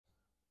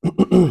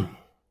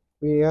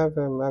We have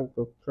a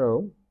MacBook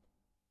Pro.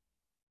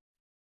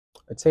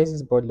 It says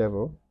it's board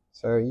level.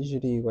 So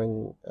usually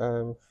when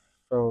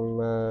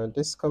from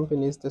this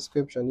company's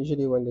description,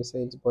 usually when they say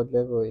it's board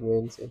level, it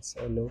means it's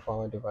a low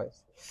power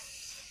device.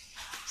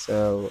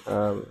 So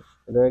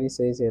it already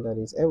says here that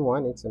it's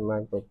M1. It's a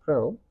MacBook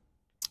Pro,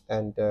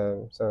 and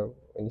so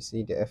when you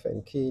see the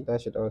FN key,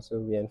 that should also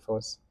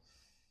reinforce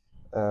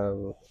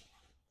um,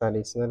 that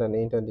it's not an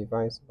Intel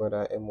device but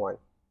a M1.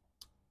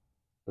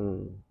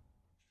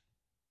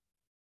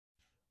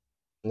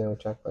 No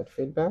trackpad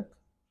feedback.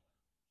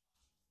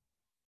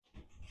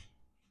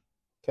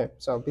 Okay,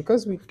 so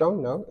because we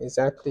don't know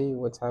exactly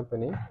what's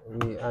happening,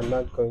 we are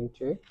not going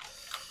to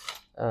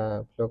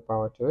plug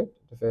power to it.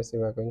 The first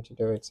thing we're going to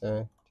do is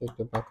take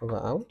the back cover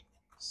out,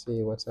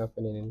 see what's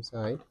happening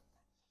inside.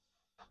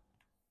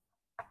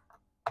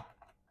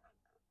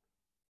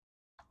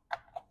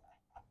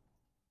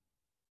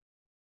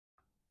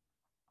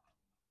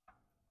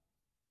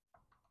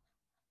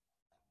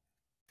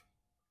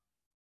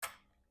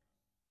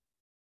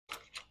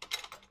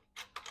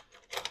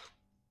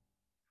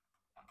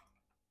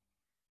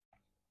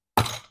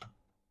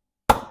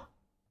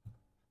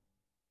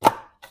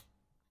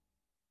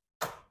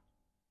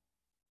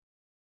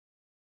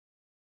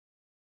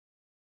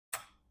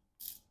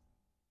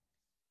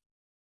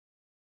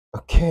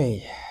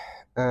 Okay.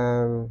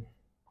 Um,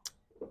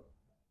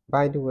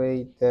 by the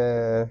way,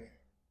 the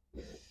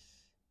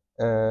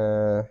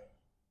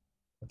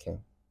okay,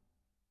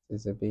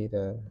 this is a bit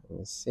let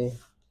me see.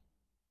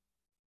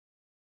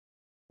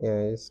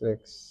 Yeah, it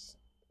looks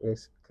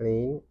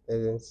clean.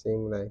 Doesn't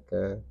seem like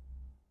okay,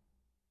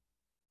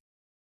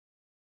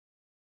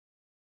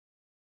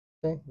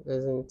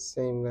 doesn't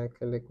seem like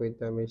a liquid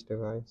damage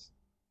device.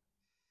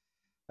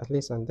 At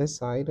least on this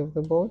side of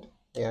the board.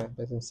 Yeah,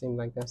 doesn't seem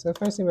like that. So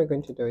first thing we're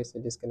going to do is to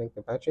disconnect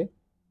the battery.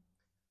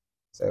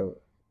 So,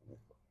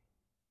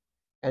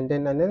 and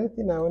then another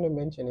thing I want to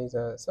mention is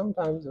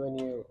sometimes when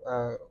you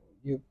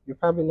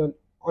probably not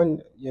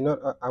on you're not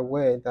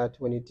aware that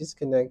when you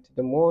disconnect,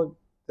 the more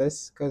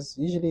this, because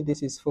usually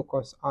this is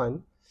focused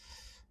on,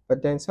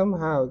 but then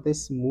somehow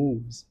this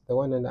moves, the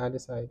one on the other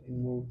side, it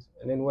moves,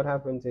 and then what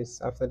happens is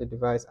after the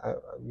device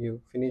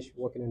you finish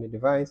working on the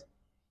device,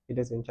 it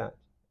doesn't charge,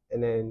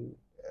 and then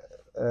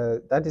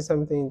that is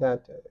something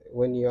that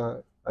when you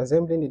are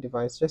assembling the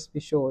device, just be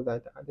sure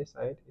that the other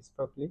side is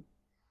properly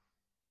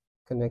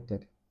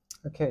connected.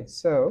 Okay,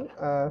 so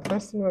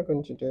first thing we're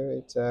going to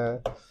do is,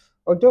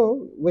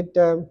 although with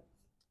the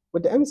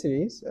M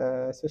series,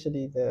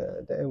 especially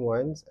the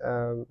M1s,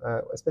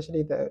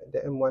 especially the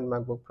M1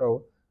 MacBook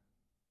Pro,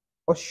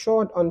 or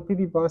short on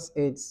PB bus,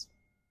 it's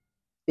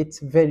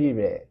very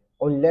rare,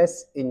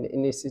 unless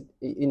in a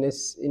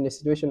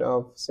situation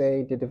of,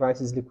 say, the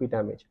device is liquid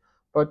damage.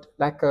 But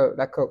like a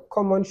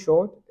common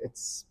short,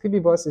 it's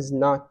PB bus is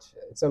not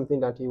something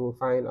that you will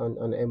find on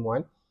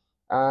M1.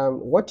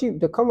 What you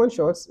the common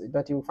shorts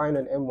that you find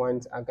on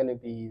M1s are going to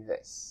be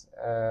this.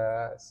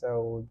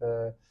 So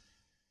the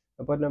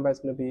board number is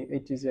going to be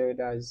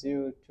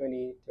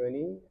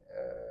 820-02020.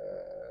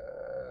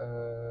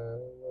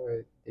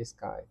 This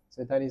guy.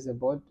 So that is the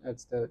board.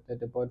 That's the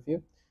board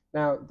view.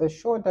 Now the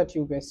short that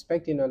you'll be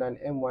expecting on an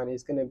M1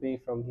 is going to be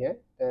from here,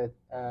 the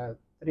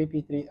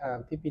 3P3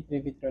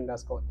 PP3V3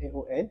 underscore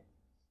AON.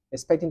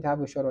 Expecting to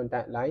have a short on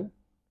that line.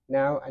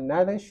 Now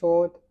another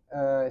short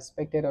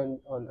expected on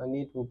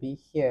it will be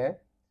here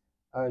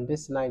on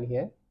this line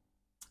here.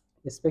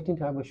 Expecting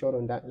to have a short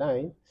on that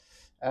line.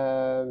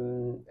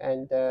 And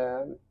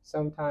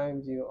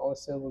sometimes you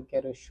also will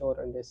get a short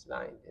on this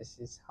line. This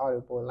is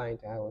horrible line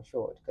to have a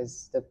short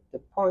because the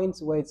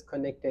points where it's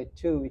connected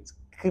to, it's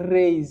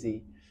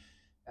crazy.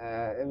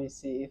 Let me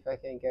see if I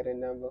can get a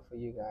number for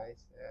you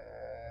guys.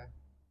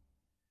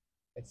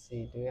 Let's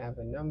see, do we have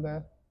a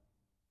number?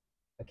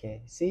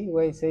 Okay, see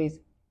where it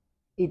says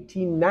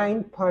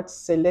 89 parts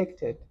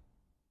selected.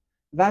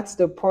 That's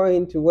the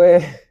point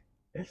where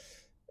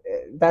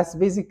that's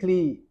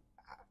basically,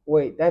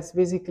 wait, that's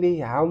basically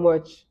how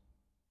much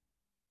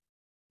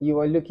you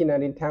are looking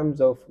at in terms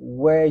of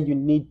where you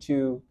need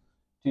to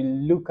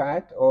look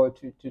at or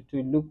to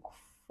look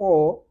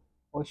for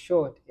or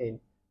short in.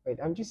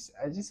 Wait, I just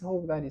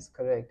hope that is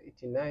correct.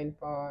 89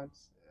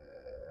 parts.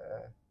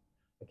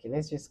 Okay,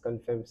 let's just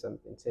confirm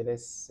something. So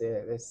let's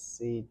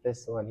see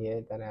this one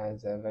here that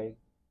has a very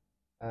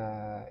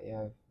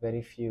yeah,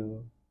 very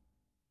few.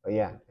 Oh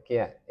yeah, okay,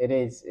 yeah, it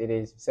is.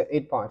 So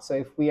 8 parts. So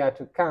if we are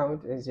to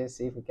count, let's just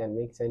see if we can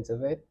make sense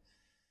of it.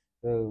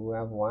 So we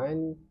have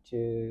 1,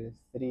 2,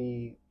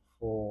 3,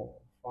 4,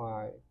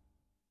 5,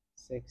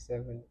 6,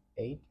 7,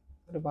 8.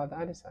 What about the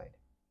other side?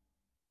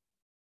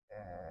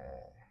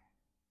 Uh,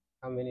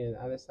 how many on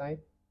the other side?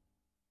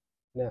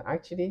 No,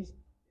 actually,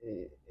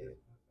 uh,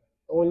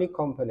 only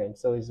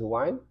components. So it's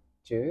 1,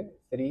 2,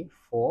 3,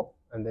 4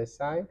 on this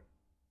side,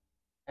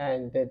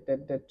 and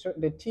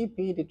the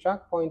TP, the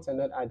track points are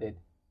not added.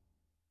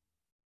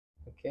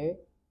 Okay,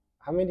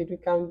 how many did we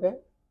count there?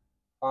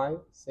 5,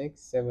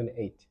 6, 7,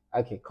 8.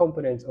 Okay,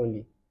 components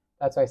only.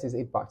 That's why it says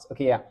 8 parts.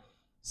 Okay, yeah.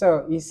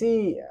 So you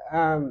see,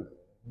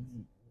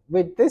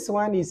 with this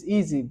one is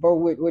easy, but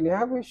when you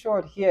have a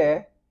short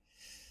here,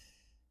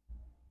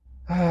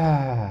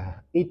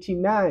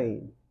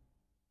 89.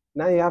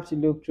 Now you have to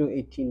look through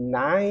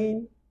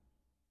 89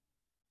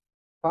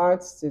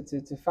 parts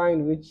to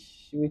find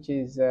which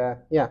is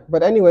yeah.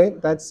 But anyway,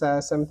 that's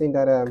something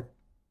that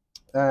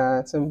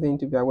something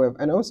to be aware of.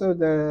 And also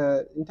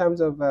the in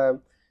terms of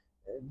the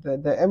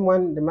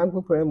M1, the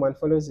MacBook Pro M1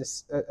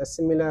 follows a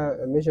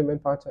similar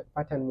measurement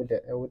pattern with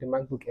the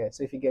MacBook Air.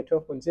 So if you get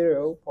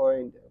 12.0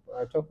 point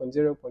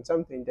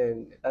something,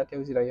 then that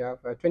tells you that you have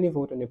 20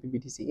 volt on your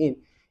PBTC in.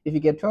 If you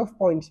get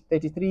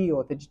 12.33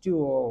 or 32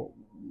 or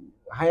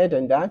higher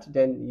than that,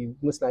 then you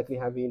most likely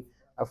having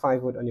a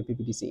 5 volt on your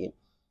PBTC in.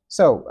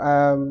 So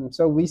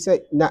so we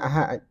say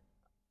now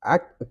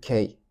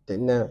okay,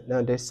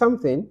 now there's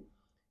something.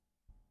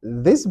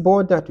 This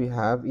board that we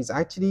have is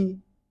actually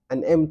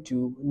an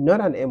M2,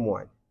 not an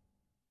M1.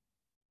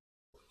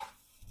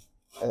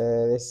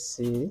 Let's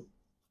see.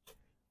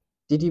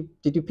 Did you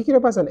pick it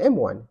up as an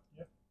M1?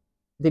 Yeah.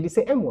 Did you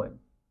say M1?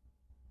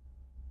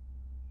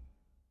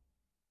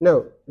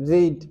 No.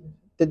 Did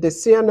the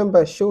serial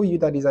number show you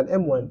that is an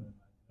M1?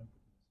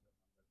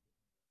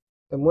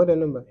 The model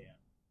number. Yeah.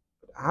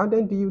 How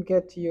then do you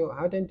get your?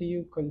 How then do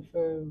you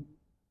confirm?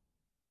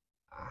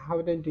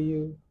 How then do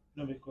you?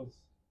 No, because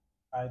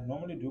I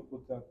normally do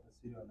put up the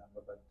serial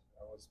number, but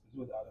I was busy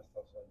with other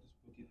stuff, so I just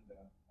put in the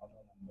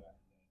model number and then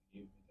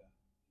gave me the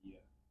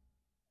year.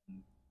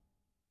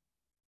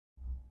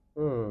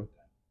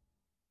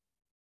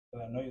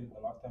 But I know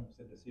the last time you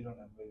said the serial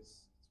number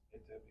is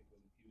better because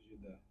it gives you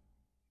the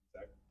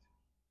exact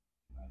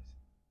price.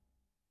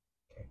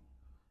 Okay.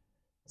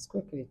 Let's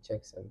quickly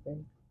check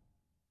something.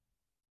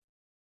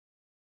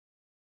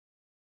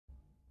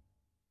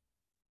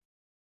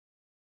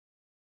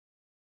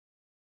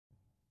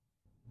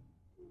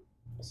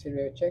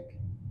 Serial check.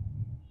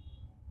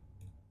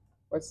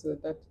 What's the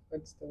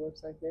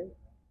website name?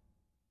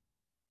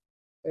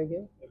 Say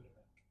again?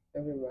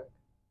 Every Mac.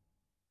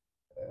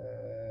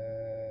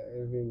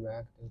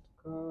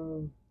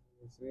 Everymac.com.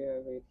 We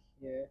have it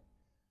here.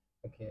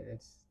 Okay,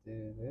 let's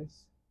do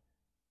this.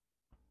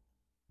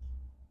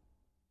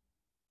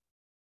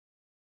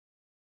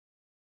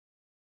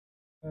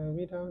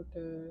 Read out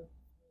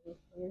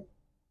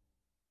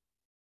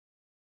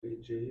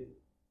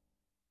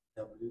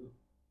AJW.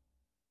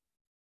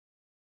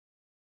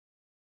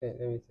 let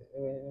me see.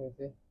 Let me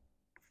see.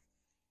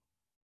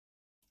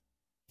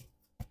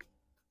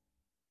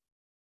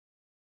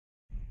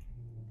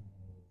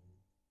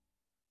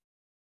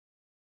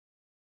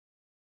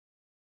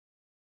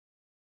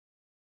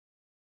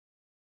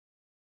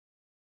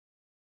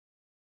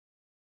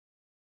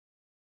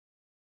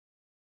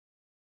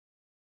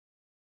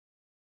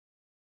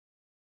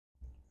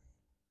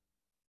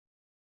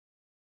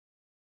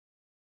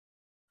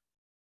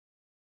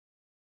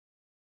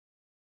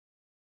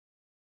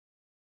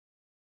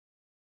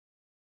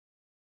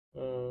 It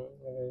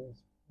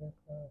is right.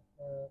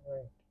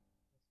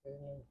 Is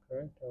it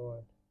correct or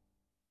what?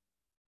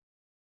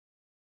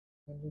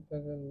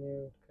 100,000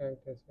 new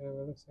characters.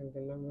 Whenever it looks like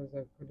the numbers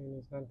I put in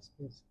is not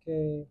space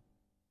K,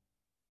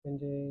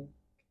 NJ,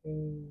 K,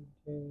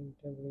 J,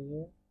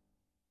 W,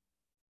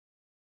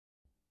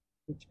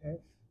 HF,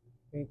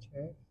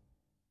 HF,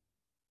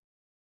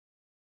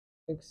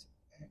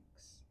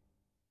 6X,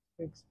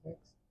 6X,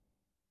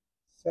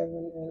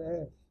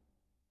 7NF.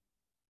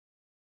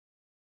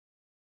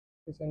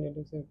 This one you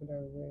do say could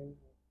have been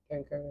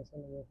 10 characters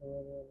and the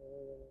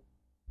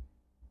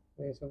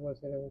we're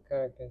supposed to 11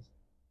 characters.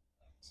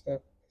 So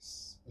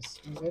let's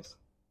see this.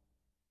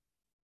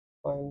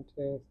 1,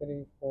 2,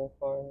 3, 4,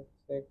 5,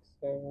 6,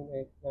 7,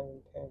 8,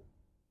 9,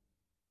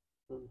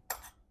 10.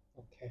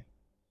 Okay.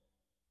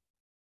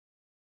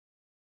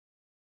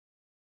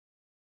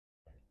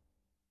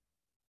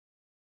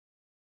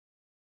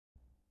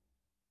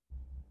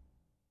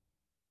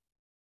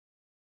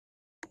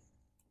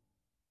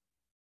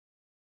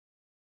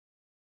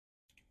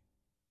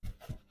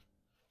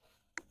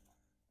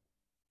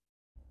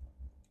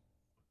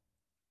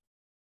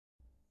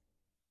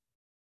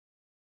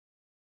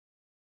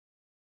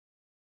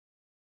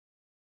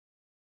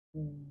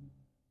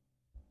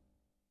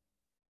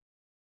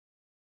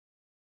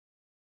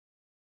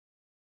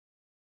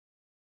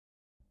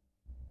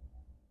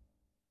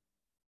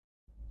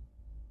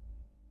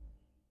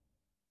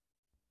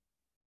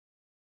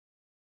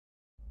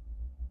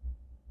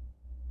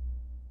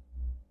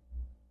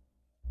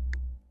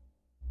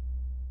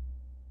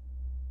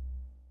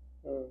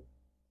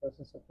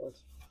 Also support.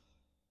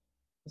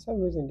 For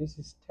some reason this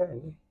is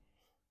 10.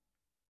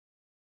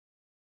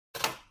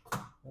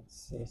 Let's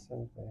see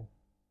something.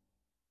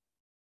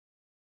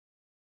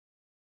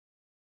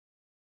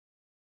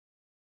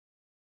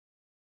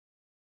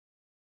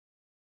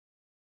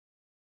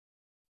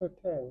 So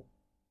 10.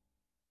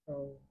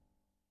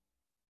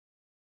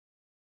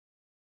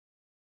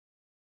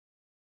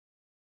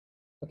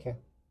 Okay.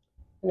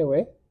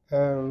 Anyway,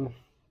 the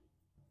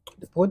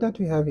board that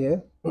we have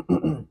here.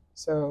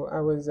 So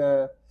I was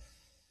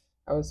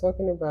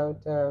talking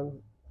about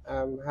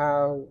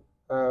how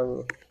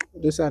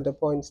those are the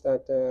points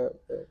that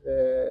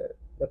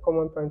the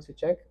common points to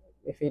check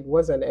if it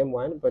was an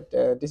M1, but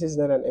this is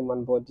not an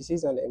M1 board. This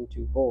is an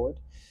M2 board.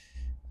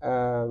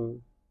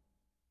 Um,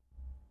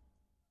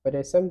 but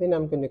there's something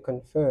I'm going to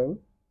confirm.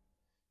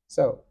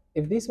 So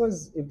if this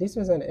was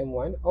an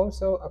M1,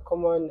 also a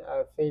common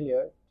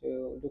failure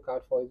to look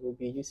out for it will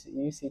be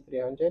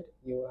UC300.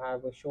 You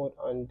have a short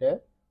on the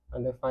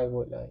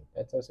 5-volt line.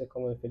 That's also a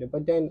common failure.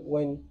 But then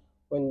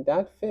when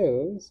that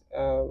fails,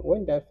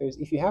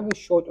 if you have a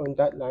short on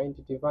that line,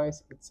 the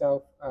device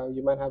itself,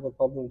 you might have a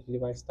problem with the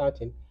device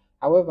starting.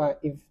 However,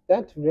 if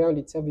that rail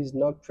itself is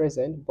not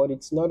present, but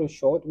it's not a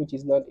short,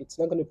 it's not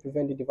going to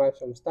prevent the device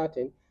from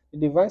starting, the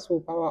device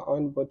will power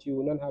on, but you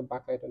will not have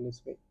backlight on the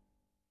screen.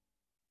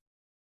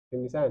 You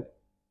understand?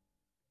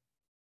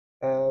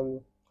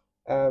 Um,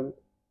 um,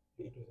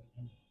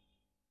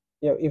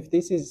 yeah. If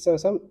this is so,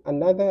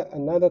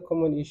 another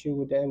common issue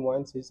with the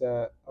M1s is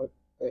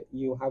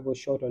you have a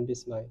short on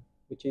this line,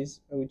 which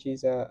is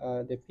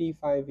the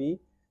P5E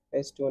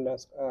S2 and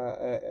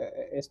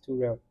S2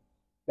 rail.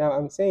 Now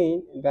I'm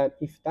saying that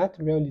if that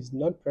rail is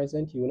not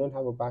present, you will not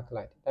have a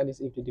backlight. That is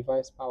if the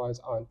device powers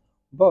on.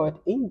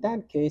 But in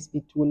that case,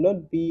 it will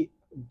not be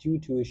due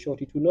to a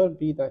short. It will not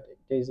be that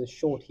there is a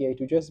short here. It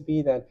will just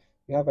be that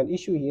you have an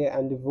issue here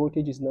and the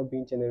voltage is not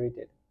being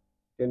generated.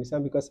 You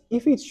understand? Because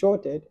if it's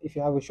shorted, if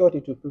you have a short,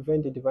 it will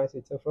prevent the device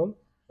itself from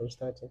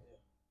starting.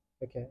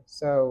 Okay,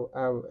 so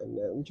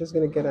I'm just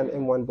going to get an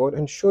M1 board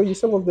and show you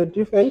some of the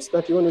difference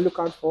that you want to look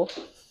out for.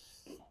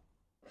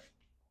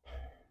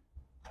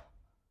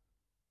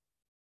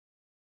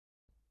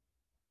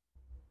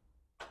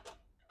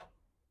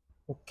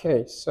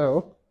 Okay,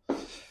 so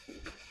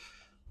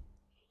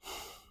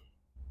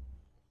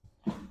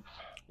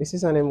this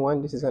is an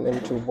M1, this is an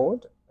M2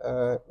 board.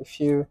 If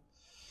you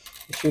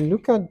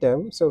look at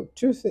them, so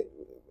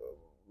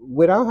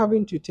without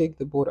having to take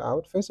the board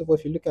out, first of all,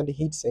 if you look at the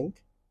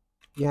heatsink,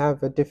 you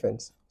have a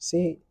difference.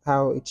 See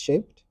how it's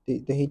shaped,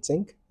 the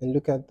heatsink, and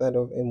look at that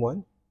of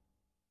M1.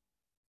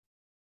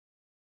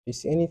 You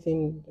see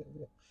anything?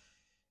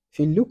 If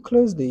you look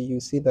closely, you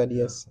see that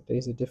yes, there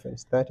is a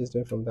difference. That is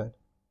different from that.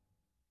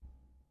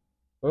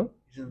 Huh?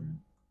 Isn't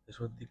this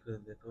one thicker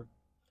than that one?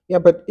 Yeah,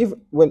 but if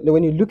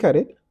when you look at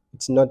it,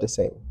 it's not the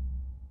same.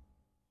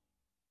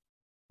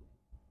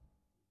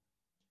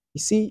 You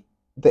see,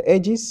 the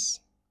edges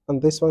on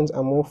this ones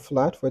are more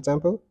flat. For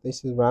example,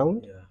 this is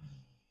round. Yeah.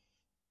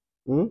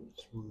 Hmm?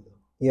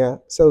 Yeah.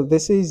 So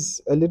this is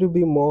a little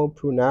bit more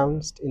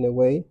pronounced in a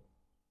way,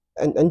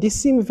 and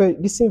this seem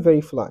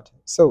very flat.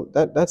 So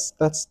that's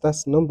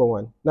number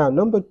one. Now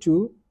number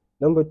two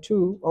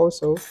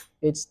also,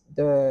 it's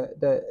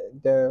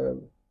the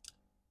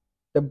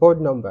board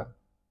number.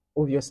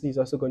 Obviously is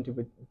also going to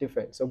be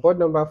different. So board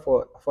number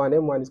for an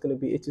M1 is going to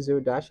be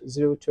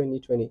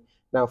 820-02020.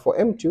 Now for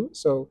M2,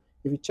 so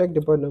if you check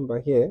the board number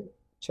here,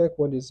 check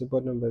what is the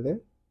board number there.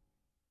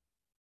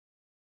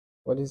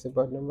 What is the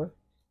board number?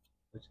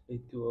 It's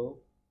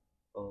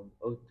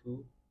 820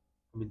 02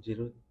 I mean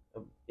 0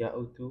 yeah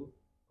 02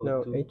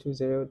 No, 02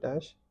 820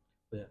 dash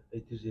yeah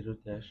 820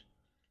 dash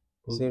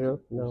 0.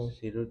 No,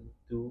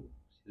 02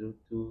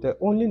 02. the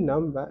only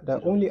number,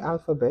 the only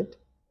alphabet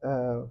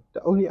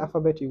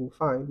you will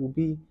find will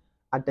be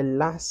at the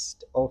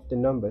last of the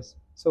numbers.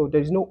 So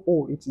there is no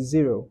O, it's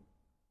 0.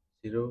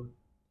 0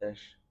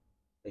 dash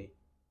A.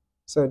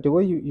 So the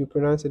way you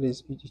pronounce it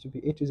is, it should be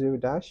 820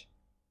 dash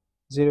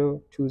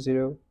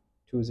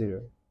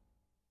 02020.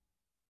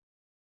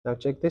 Now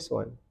check this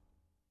one.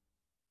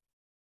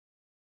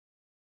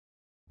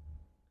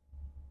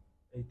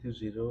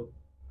 820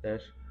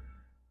 dash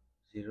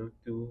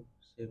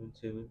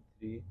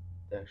 02773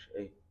 dash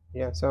A.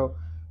 Yeah, so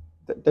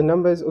the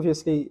numbers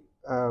obviously,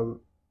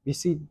 you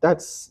see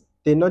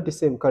they're not the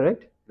same,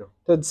 correct? No.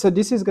 So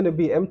this is going to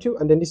be M2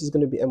 and then this is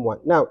going to be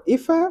M1. Now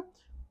if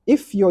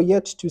you're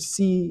yet to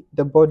see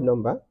the board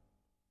number,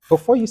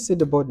 before you see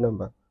the board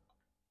number,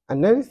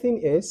 another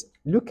thing is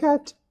look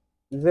at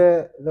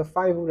the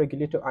 5-volt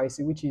regulator IC,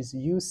 which is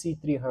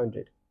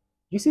UC300.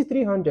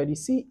 UC300, you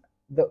see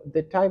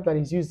the type that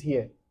is used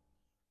here.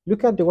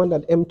 Look at the one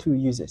that M2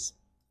 uses.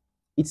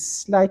 It's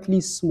slightly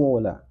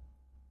smaller.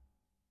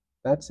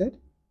 That's it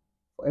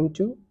for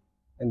M2,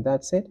 and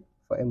that's it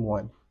for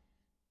M1.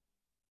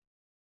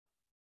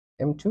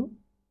 M2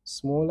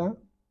 smaller,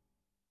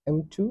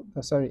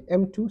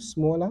 M2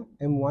 smaller,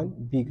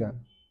 M1 bigger.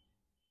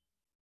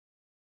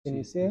 Can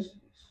you see it?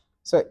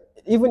 So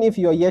even if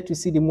you're yet to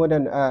see the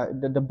modern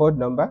the board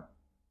number,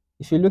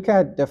 if you look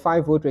at the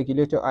 5-volt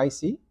regulator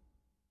IC,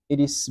 it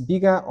is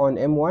bigger on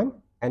M1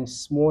 and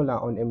smaller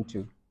on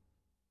M2.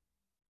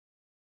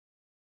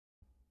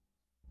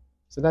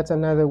 So that's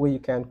another way you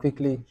can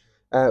quickly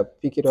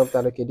pick it up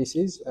that, okay, this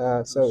is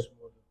so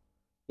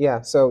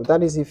yeah, so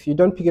that is if you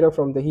don't pick it up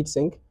from the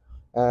heatsink.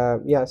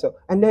 Yeah, so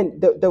and then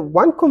the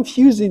one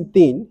confusing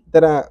thing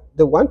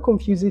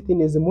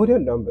is the model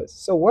numbers.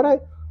 So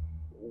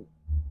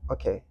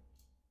okay,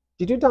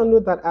 did you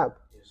download that app?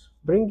 Yes.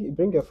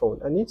 Bring your phone.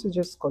 I need to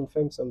just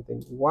confirm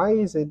something. Why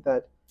is it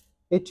that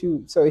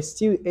A2, so it's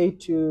still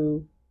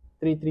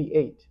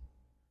A2338,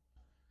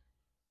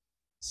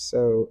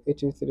 So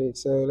 823.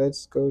 So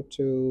let's go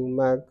to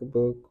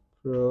MacBook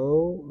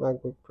Pro.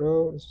 MacBook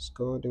Pro. Let's just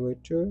go all the way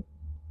to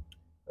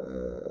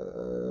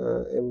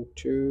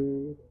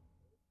M2.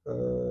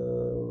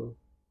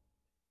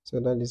 So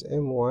that is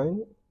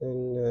M1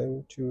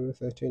 and M2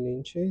 13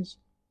 inches.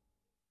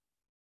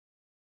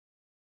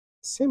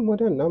 Same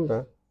model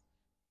number.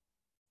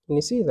 Can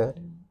you see that?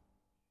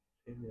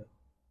 Yeah.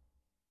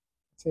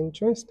 It's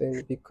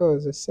interesting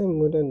because the same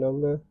model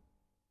number,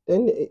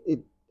 then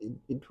it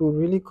will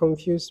really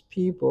confuse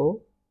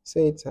people.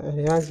 Say it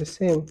has the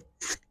same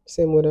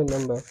model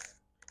number.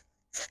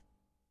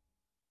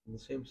 The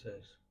same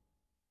size.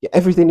 Yeah,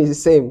 everything is the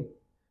same.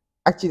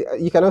 Actually,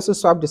 you can also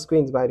swap the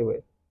screens. By the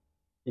way,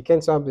 you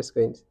can swap the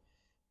screens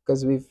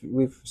because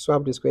we've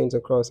swapped the screens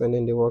across and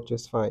then they work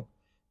just fine.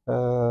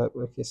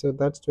 Okay, so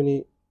that's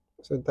 20.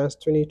 So that's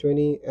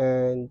 2020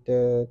 and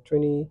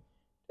 20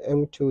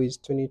 M2 is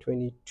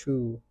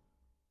 2022.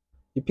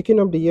 You're picking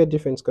up the year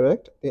difference,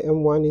 correct? The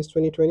M1 is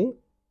 2020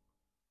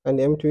 and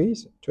the M2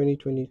 is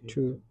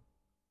 2022.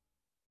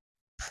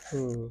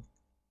 Hmm.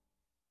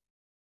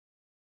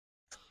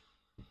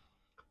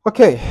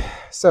 Okay,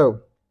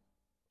 so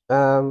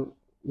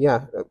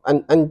yeah,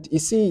 and you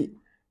see,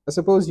 I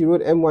suppose you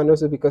wrote M1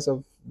 also because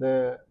of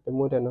the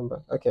model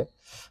number. Okay,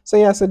 so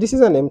yeah, so this is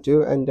an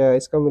M2 and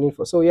it's coming in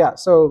for. So yeah,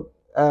 so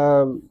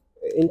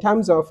in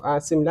terms of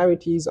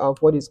similarities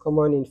of what is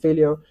common in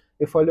failure,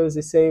 it follows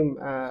the same.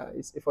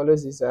 It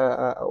follows this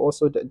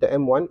also the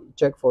M1.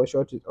 Check for a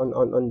short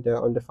on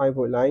the 5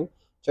 volt line.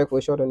 Check for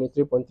a short on the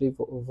 3.3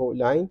 volt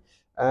line,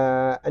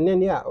 and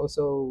then yeah,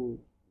 also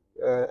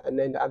and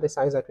then the other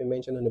size that we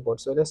mentioned on the board.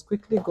 So let's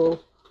quickly go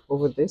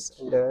over this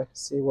and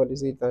see what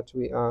is it that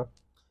we are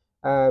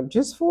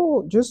just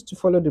to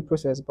follow the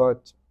process,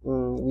 but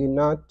we're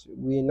not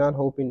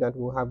hoping that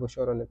we'll have a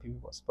shot on the PV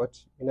bus, but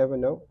you never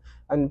know.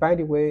 And by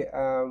the way,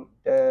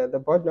 the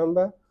board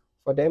number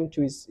for them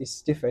too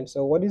is different.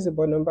 So what is the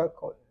board number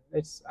called?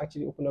 Let's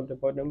actually open up the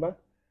board number.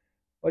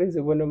 What is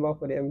the board number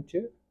for the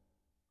M2?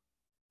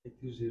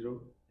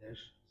 820-02773-8.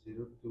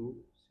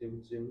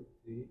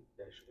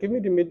 Give me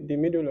the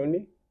middle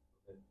only.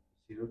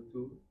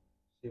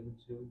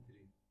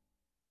 02773.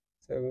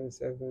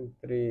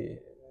 773.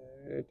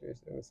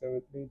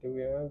 773. Do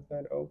we have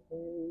that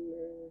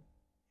open?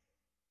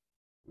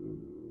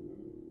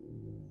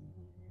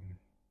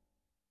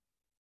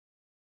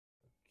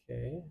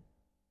 Okay.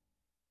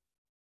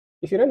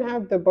 If you don't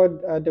have the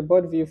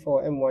board view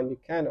for M1, you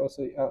can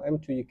also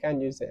M2. You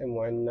can use the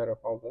M1, not a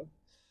problem.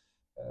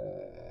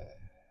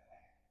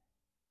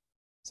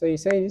 So you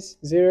say it's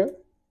 0,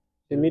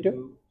 the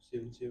middle,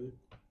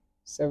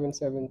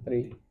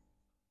 773.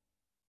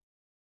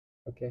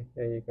 Okay,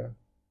 there you go.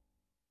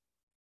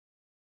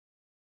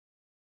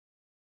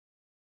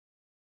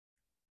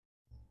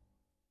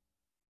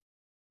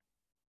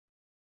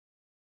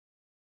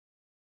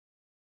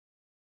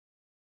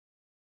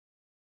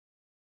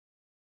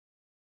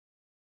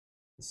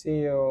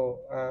 See your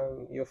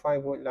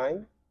 5 volt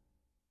line.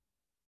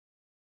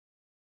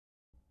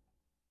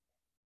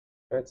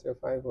 That's your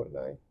 5 volt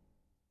line.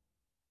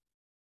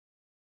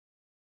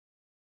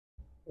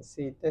 Let's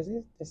see. Does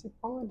it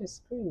power the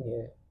screen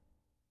here?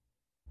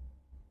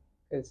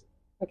 Because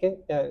okay,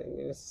 yeah,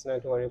 let's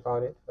not worry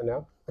about it for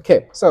now.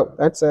 Okay, so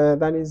that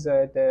is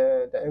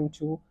the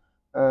M2.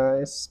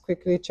 Let's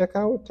quickly check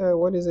out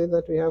what is it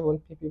that we have on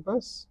PP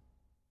bus.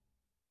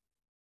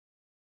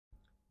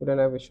 We don't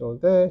have a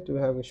short there. Do we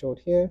have a short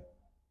here?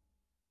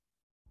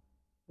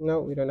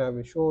 No, we don't have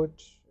a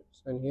short.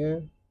 It's on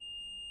here.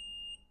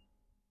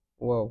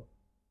 Whoa.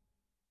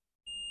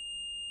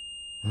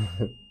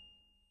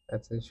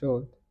 That's a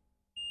short.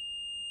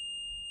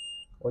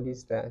 What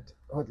is that?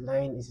 What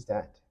line is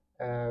that?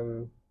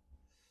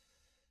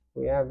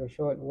 We have a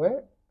short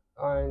where?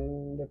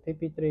 On the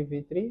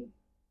PP3V3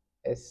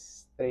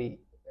 S3.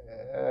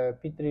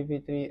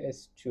 P3V3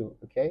 S2.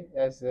 Okay,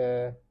 that's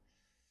a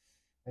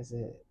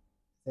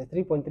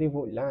 3.3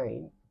 volt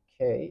line.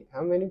 Okay,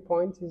 how many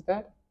points is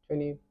that?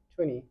 20.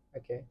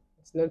 Okay,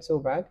 it's not so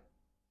bad.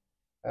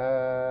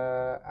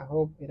 I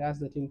hope it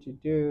has nothing to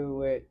do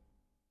with.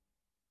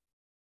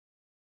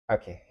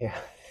 Okay, yeah.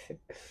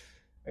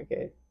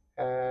 Okay.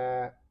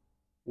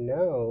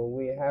 No,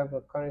 we have a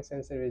current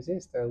sensor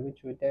resistor,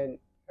 which would then.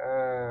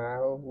 I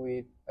hope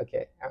we.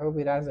 Okay, I hope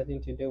it has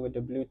nothing to do with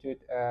the Bluetooth,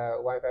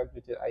 Wi-Fi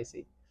Bluetooth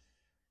IC.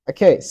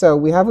 Okay, so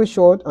we have a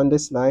short on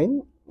this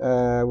line. We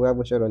have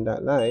a short on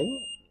that line.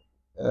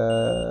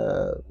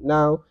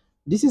 Now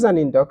this is an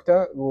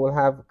inductor. We will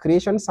have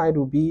creation side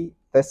will be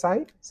the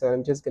side. So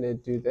I'm just gonna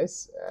do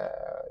this.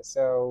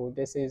 So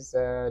this is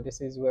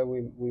where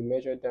we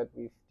measured that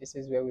we this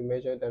is where we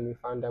measured and we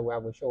found that we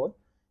have a short.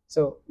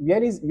 So where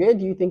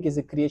do you think is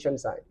the creation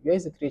side? Where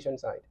is the creation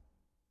side?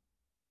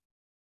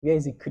 Where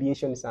is the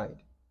creation side?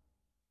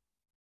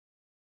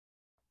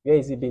 Where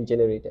is it being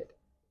generated?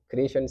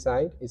 Creation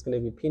side is going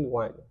to be pin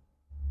 1.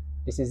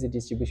 This is the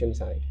distribution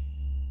side.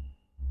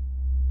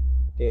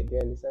 Do you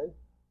understand?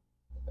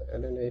 I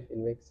don't know if it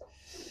makes.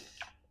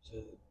 So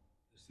the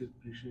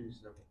distribution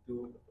is number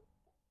 2.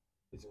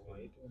 It's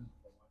white.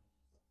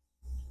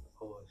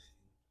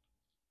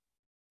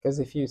 Because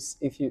if you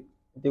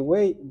the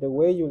way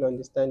you'll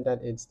understand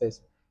that it's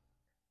this.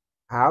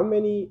 How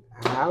many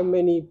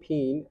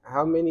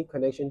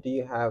connection do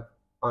you have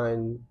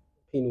on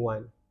pin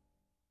 1?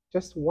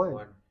 Just one,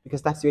 One.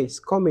 because that's where it's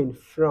coming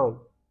from.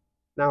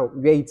 Now,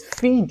 where it's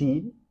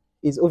feeding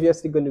is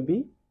obviously going to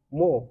be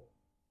more,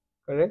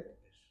 correct?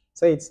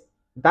 So it's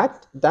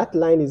that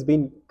line is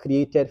being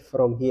created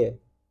from here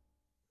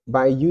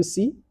by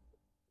UC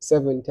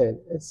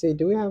 710. Let's see,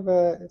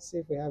 let's see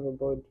if we have a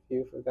board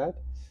view for that.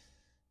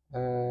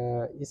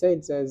 You say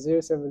it's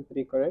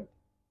 073, correct?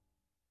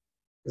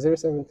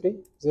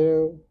 073?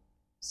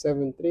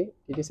 073?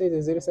 Did you say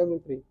the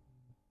 073?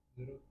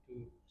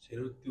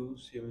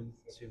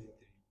 02773.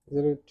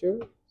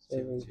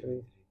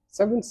 0273.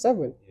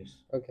 77?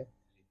 Yes. Okay.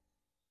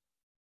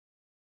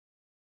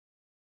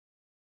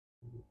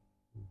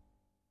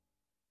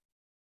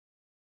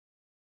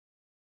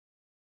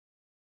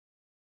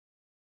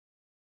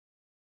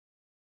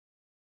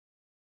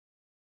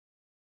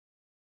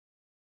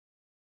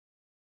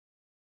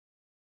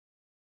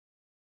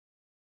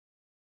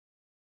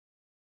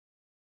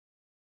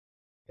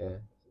 Yeah.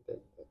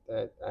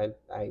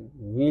 I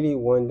really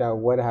wonder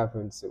what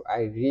happened. So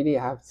I really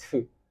have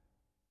to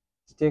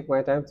take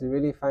my time to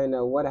really find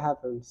out what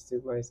happens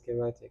to my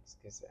schematics,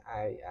 because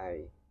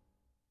I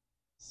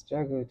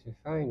struggle to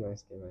find my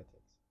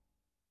schematics.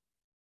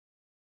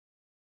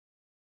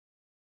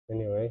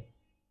 Anyway,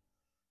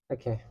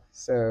 okay,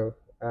 so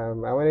I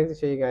wanted to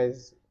show you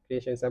guys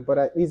creations,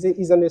 but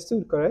is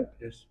understood, correct?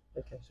 Yes.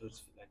 Okay. So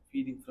it's like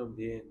feeding from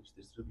there and it's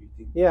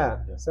distributing. Yeah.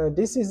 So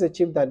this is a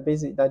chip that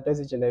does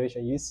the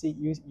generation.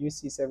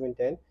 UC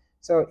 710.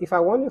 So if I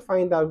want to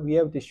find out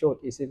where the short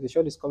is, if the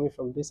short is coming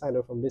from this side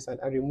or from this side,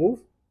 I remove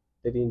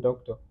the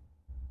inductor.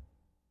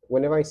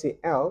 Whenever I say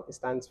L, it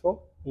stands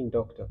for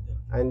inductor,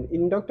 and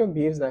inductor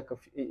behaves like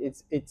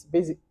it's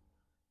basic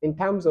in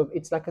terms of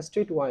it's like a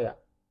straight wire.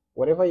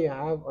 Whatever you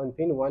have on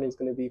pin 1 is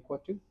going to be equal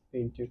to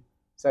pin 2.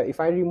 So if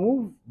I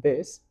remove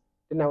this,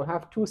 then I will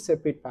have two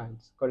separate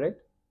pads,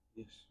 correct?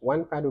 Yes.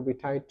 One pad will be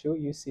tied to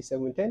UC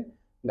 710.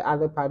 The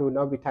other pad will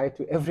now be tied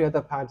to every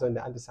other pads on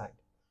the other side.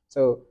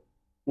 So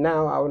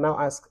now I will now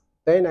ask,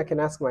 then I can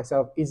ask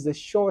myself, is the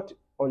short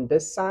on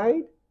this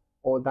side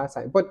or that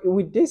side? But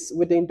with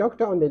the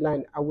inductor on the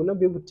line, I will not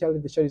be able to tell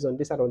if the short is on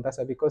this side or on that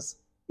side, because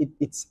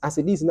it's as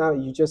it is now,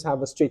 you just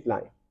have a straight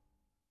line.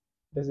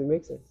 Does it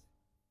make sense?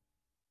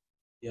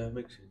 Yeah,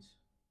 makes sense.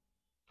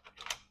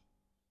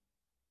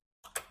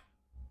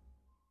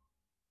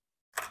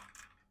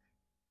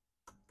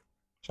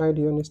 Try,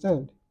 do you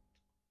understand?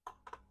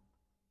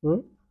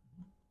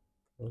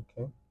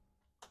 Okay.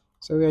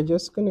 So we are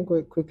just going to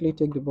go quickly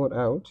take the board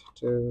out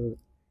to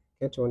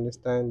get to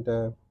understand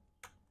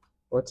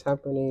what's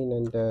happening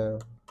and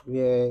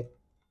where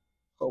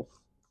hope.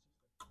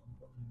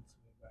 Components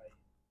whereby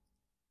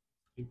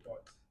 3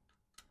 ports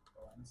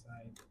for one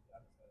side, the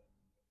other side,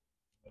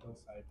 the middle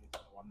side is the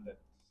one that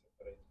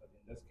separates. But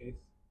in this case,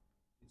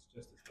 it's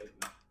just a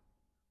straight line.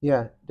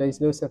 Yeah, there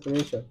is no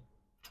separation.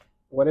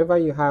 Whatever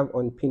you have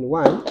on pin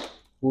 1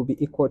 will be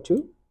equal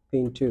to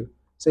pin 2.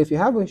 So if you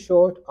have a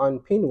short on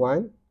pin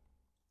 1,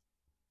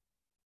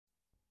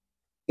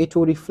 it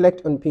will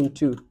reflect on pin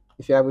 2.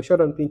 If you have a short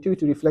on pin 2,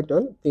 it will reflect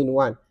on pin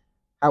 1.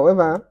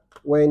 However,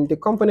 when the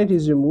component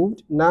is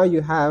removed, now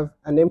you have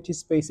an empty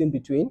space in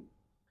between,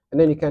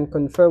 and then you can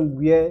confirm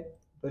where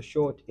the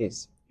short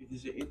is. It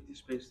is an empty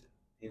space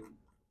in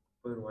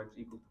point 1 is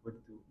equal to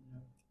point 2.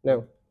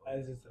 No.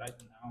 As it's right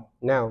now,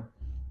 Now,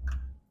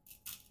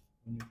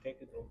 when you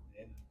take it off,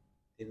 then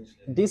it's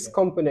like this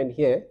component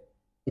here,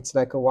 it's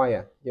like a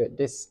wire.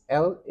 This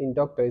L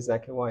inductor is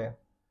like a wire.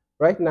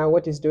 Right now,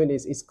 what it's doing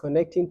is it's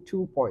connecting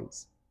 2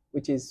 points,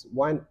 which is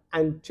 1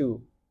 and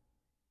 2.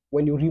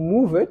 When you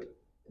remove it,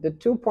 the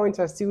 2 points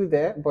are still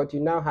there, but you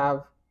now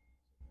have,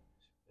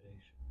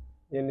 separation.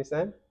 you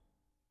understand?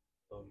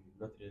 Oh,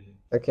 not really.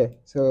 Okay,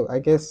 so I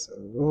guess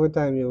over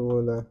time you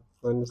will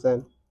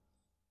understand.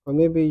 Or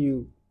maybe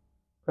you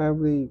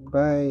probably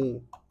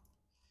buy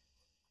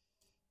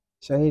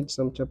Shahid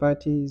some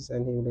chapatis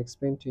and he will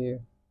explain to you.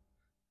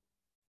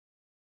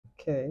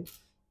 Okay.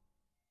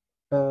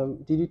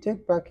 Did you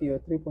take back your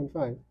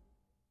 3.5?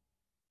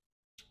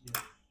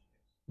 yes,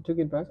 You took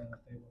it back? it's on the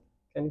table.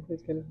 Can you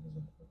please get it?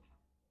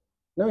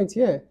 No, it's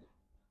here.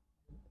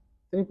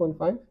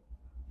 3.5.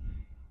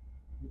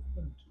 We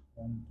couldn't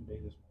one today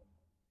this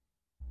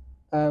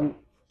Okay, morning.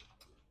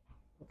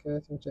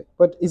 let me check.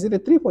 But is it a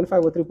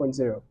 3.5 or 3.0?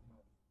 0.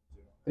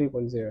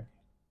 3.0.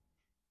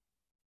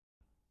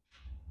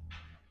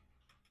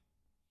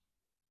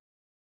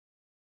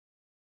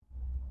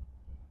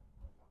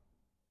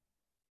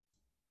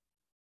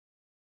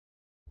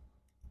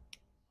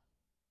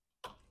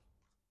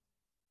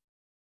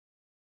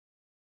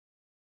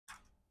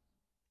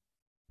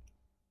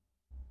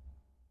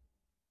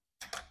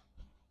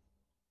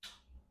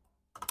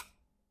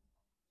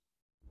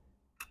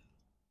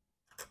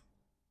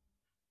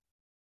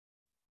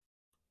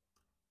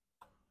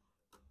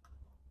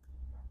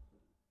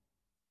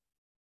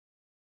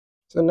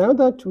 So now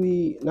that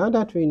we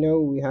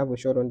know we have a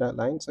short on that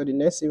line, so the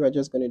next thing we're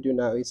just going to do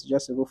now is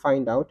just to go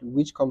find out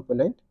which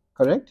component,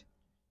 correct,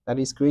 that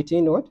is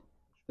creating what?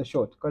 The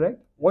short,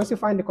 correct? Once you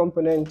find the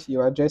component, you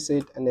address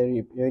it, and then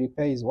your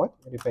repair is what?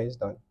 The repair is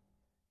done.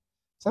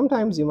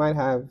 Sometimes you might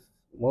have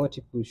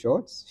multiple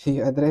shorts.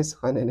 You address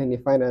one and then you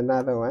find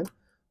another one,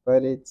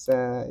 but it's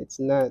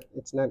not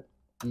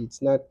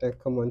a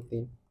common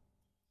thing.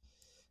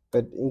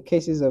 But in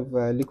cases of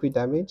liquid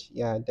damage,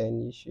 yeah, then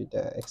you should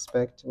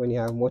expect when you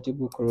have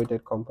multiple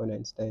corroded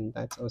components, then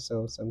that's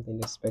also something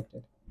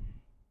expected.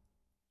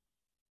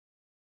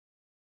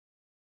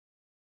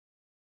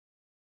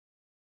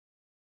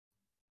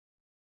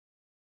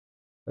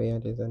 Oh yeah,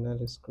 there's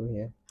another screw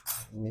here.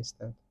 I missed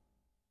that.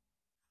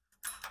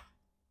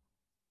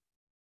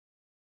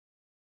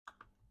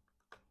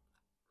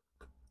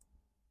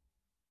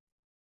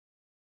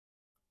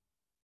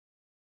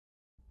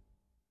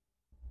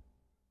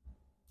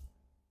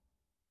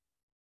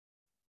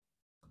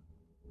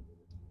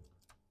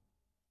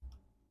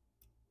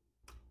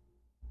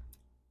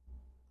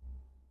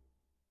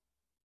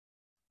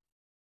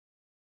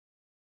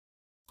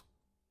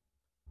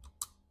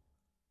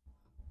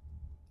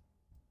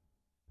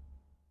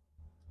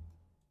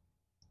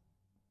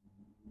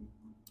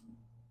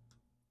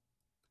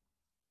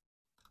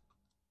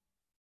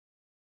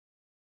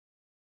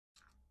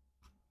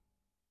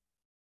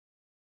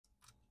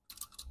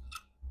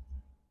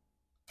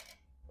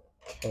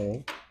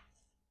 Okay.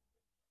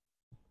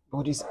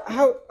 Board is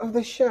out of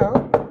the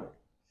shell.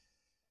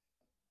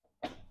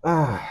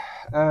 Ah,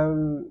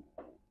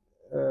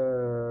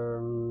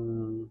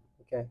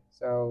 okay,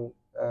 so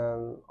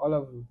all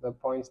of the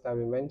points that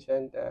we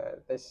mentioned,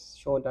 this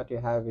show that you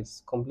have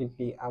is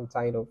completely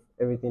outside of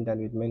everything that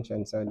we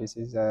mentioned. So this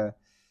is so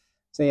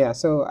yeah,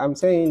 so I'm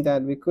saying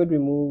that we could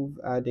remove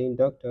the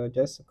inductor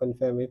just to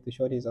confirm if the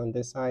short is on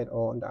this side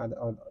or on the other,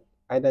 on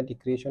either the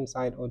creation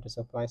side or the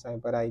supply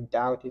side. But I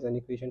doubt it's on the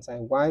creation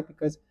side. Why?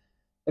 Because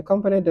the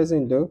component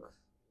doesn't look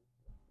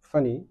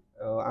funny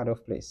or out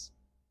of place.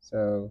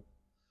 So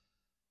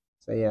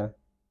yeah.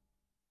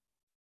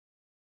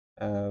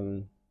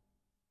 Um,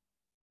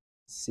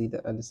 see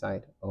the other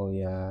side. Oh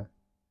yeah,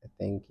 I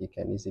think you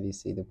can easily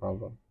see the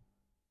problem.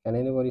 Can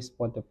anybody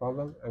spot the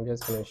problem? I'm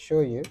just gonna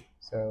show you.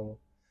 So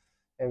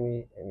let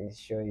me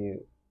show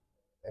you.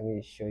 Let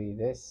me show you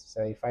this.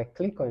 So if I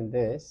click on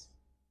this,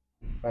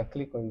 if I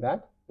click on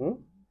that,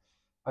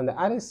 on the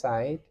other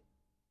side,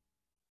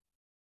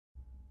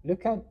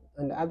 look at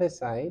on the other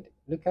side,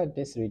 look at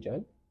this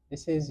region.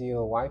 This is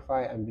your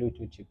Wi-Fi and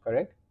Bluetooth chip,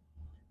 correct?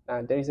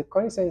 Now there is a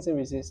current sensing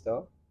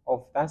resistor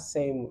of that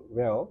same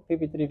rail,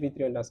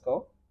 PP3V3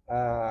 underscore,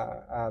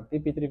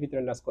 PP3V3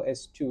 underscore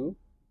S2.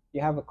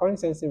 You have a current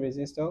sensing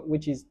resistor,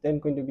 which is then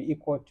going to be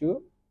equal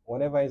to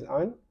whatever is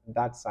on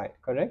that side,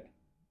 correct?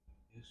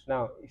 Yes.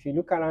 Now, if you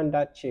look around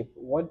that chip,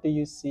 what do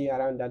you see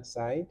around that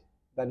side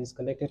that is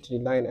connected to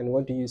the line, and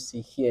what do you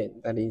see here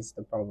that is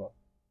the problem?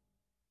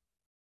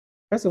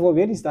 First of all,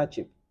 where is that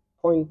chip?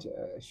 Point,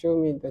 show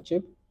me the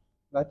chip,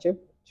 that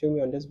chip, show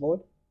me on this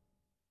board.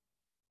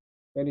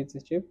 Where is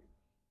the chip?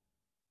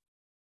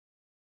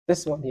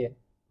 This one here.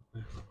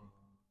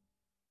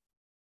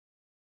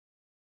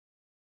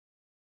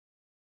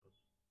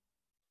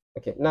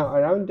 Okay, now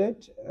around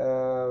it,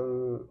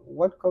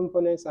 what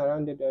components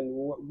around it, and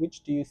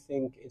which do you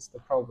think is the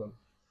problem?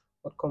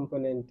 What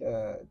component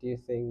do you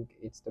think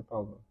it's the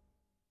problem?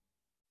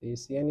 Do you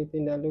see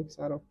anything that looks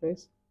out of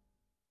place?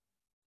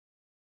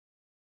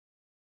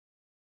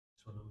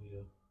 This one over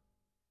here.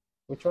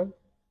 Which one?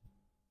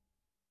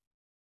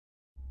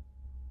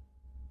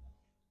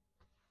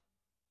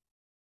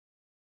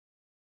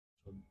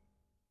 This one.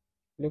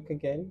 Look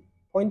again.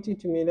 Point it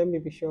to me. Let me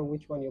be sure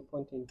which one you're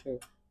pointing to.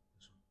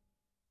 This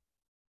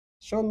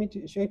one.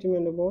 Show it to me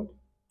on the board.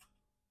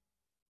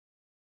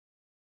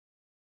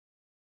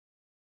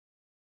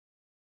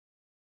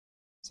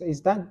 So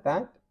is that?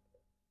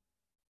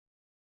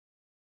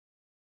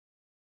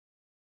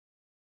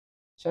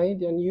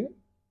 Shahid, and you?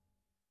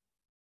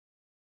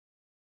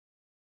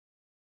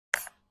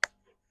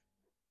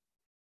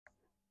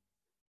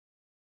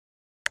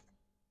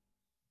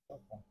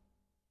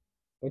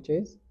 Which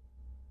is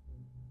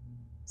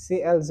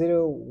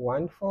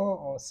CL014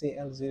 or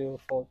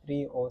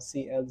CL043 or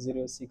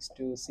CL062,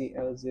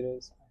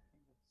 CL0.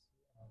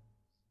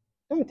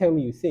 Don't tell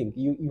me you think.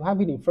 You have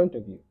it in front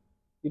of you.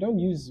 You don't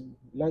use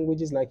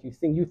languages like you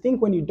think. You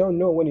think when you don't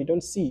know, when you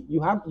don't see.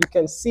 You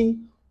can see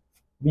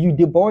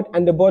the board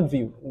and the board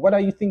view. What are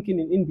you thinking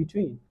in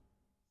between?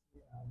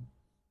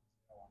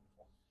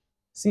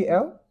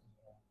 CL?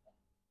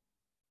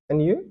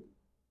 And you?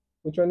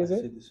 Which one is I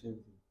it? said the same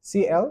thing.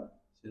 CL?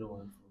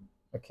 014.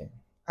 Okay.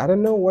 I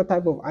don't know what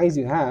type of eyes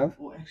you have.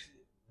 Oh,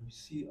 actually, let me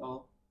see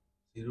all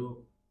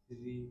 034.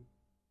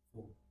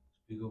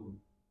 It's bigger one.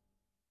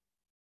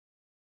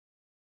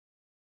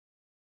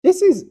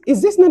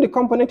 Is this not the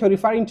component you're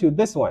referring to?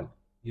 This one.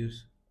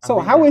 Yes. So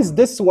how is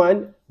this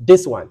one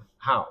this one?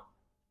 How?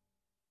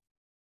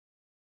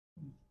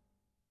 I'm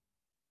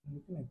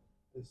looking at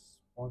this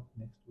spot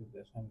next to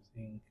this. I'm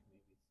saying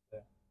maybe it's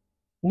there.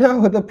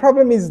 No, the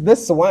problem is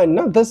this one,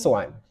 not this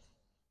one.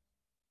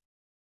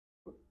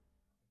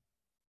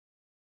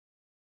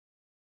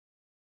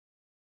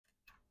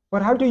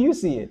 But how do you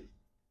see it?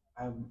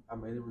 I'm a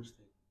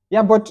mistake.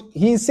 Yeah, but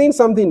he's saying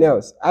something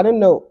else. I don't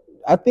know.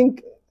 I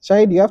think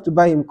Shahid, you have to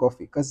buy him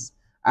coffee because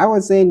I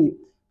was saying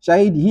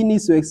Shahid, he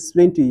needs to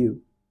explain to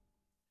you.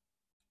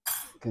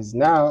 Because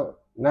now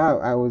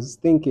I was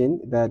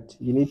thinking that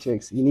you need to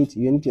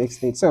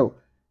explain. So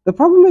the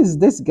problem is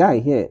this guy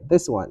here,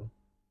 this one,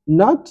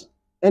 not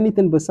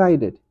anything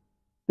beside it.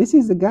 This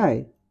is the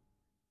guy.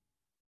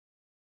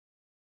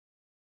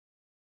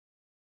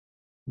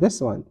 This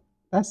one,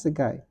 that's the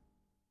guy.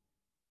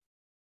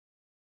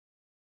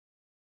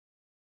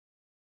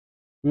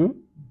 Hmm?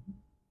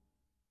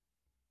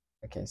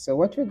 Okay, so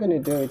what we're going to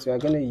do is we're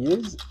going to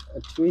use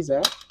a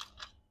tweezer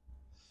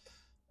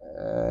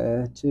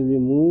to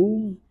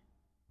remove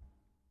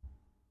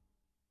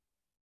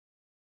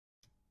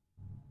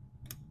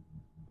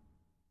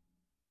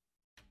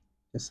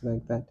just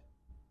like that.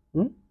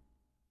 Hmm?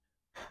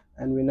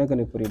 And we're not going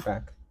to put it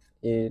back.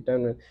 You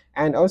don't,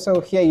 and also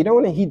here you don't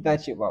want to heat that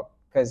chip up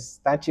because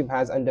that chip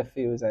has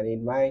underfills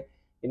and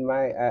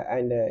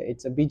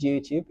it's a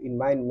BGA chip. It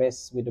might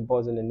mess with the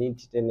buzz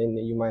underneath, and then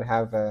you might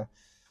have a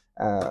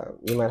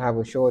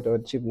short or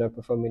chip not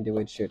performing the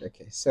way it should.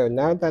 Okay, so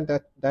now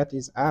that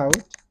is out,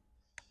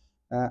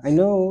 I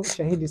know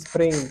Shahid is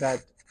praying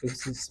that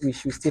we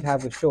should still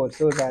have a short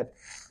so that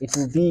it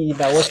will be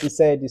that what we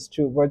said is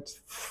true. But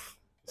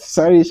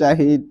sorry,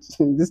 Shahid,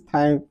 this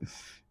time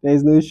there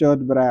is no short,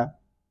 bruh.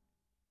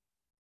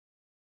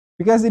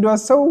 Because it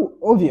was so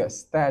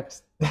obvious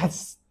that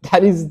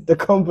is the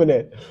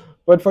component.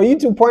 But for you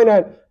to point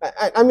out,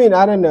 I mean,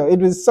 I don't know. It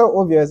was so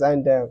obvious,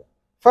 and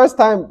first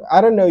time, I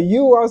don't know.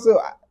 You also,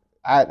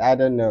 I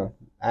don't know.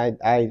 I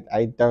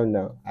don't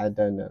know. I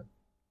don't know.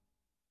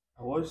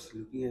 I was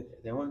looking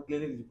at that one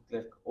clearly looked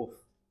like off.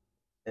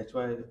 That's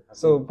why I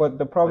So, mean, but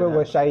the when problem I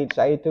was Shahid.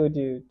 Shahid told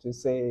you to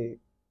say.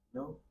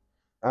 no,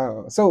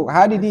 Oh, so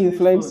how did I he said it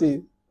influence first,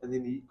 you? and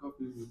then he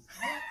copied me.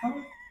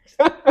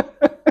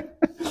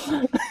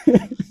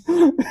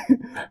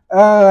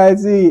 Oh, I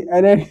see.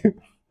 And then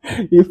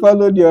he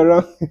followed your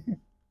wrong.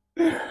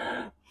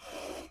 Yeah,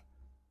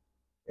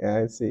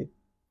 I see.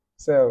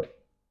 So,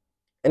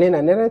 and then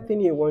another thing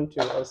you want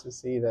to also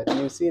see that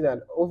you see that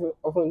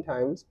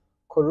oftentimes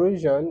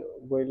corrosion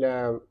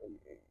will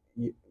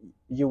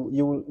you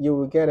you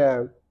will get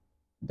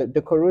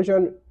the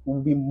corrosion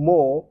will be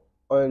more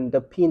on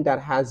the pin that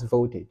has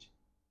voltage.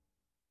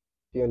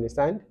 Do you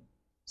understand?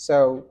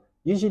 So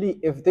usually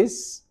if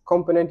this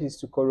component is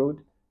to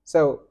corrode,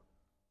 so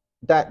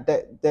that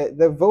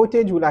the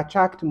voltage will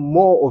attract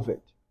more of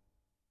it,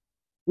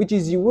 which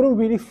is you wouldn't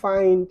really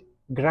find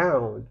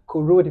ground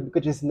corroded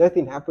because there's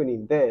nothing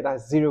happening there.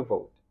 That's 0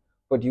 volt.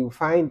 But you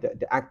find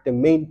the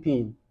main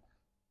pin.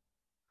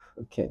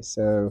 Okay,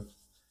 so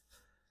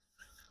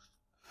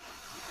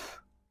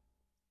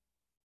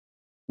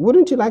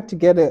wouldn't you like to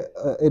get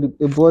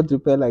a board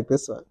repair like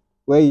this one,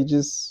 where you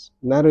just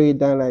narrow it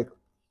down like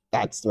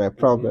that's my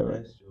problem?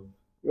 Nice job.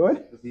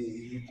 What? It'd be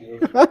easy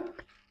job.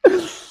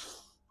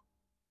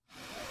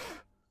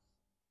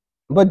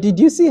 But did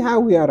you see how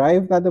we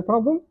arrived at the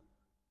problem?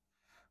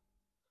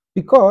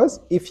 Because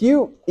if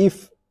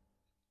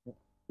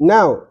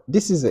now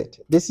this is it.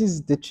 This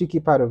is the tricky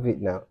part of it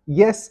now.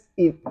 Yes,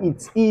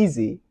 it's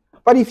easy,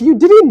 but if you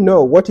didn't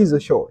know what is a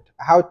short,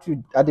 how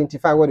to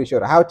identify what is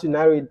short, how to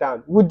narrow it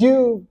down, would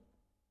you?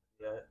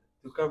 Yeah,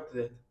 to come to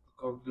that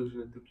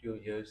conclusion, it took you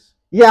years.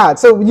 Yeah,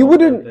 so you More time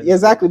wouldn't than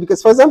exactly years.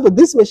 because, for example,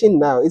 this machine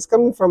now is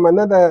coming from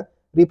another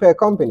repair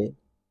company,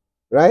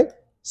 right?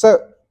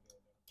 So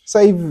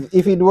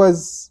if it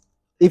was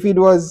if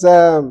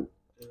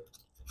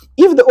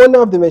the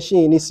owner of the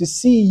machine is to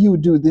see you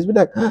do this, be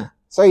like,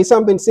 so it's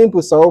something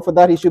simple, so for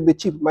that it should be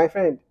cheap, my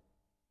friend.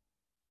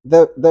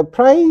 The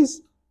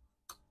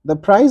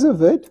price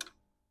of it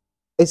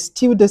is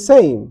still the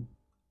same.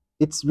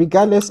 It's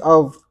regardless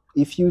of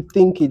if you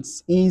think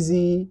it's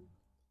easy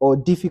or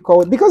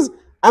difficult. Because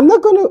I'm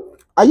not gonna.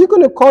 Are you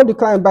gonna call the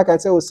client back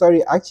and say, "Oh,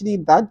 sorry, actually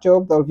that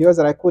job of yours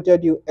that I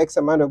quoted you X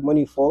amount of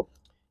money for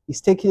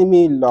is taking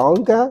me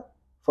longer.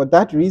 For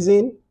that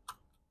reason,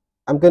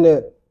 I'm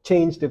gonna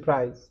change the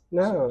price."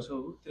 No. So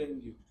who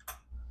trained you?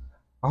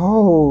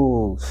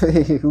 Oh,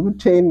 who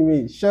trained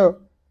me? Sure.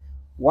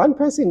 One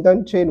person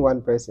don't train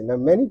one person. Now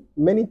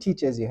many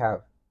teachers you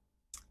have.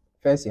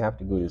 First you have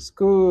to go to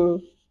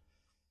school,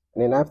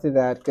 and then after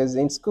that, because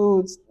in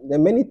schools there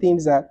are many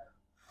things that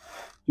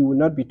you will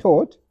not be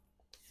taught.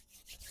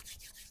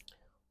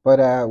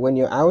 But when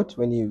you're out,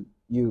 when you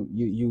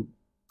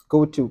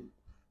go to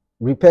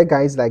repair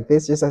guys like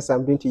this, just as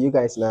I'm doing to you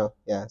guys now,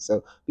 yeah.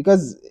 So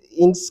because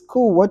in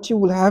school, what you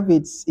will have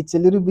it's a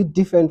little bit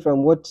different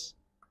from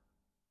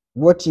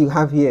what you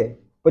have here.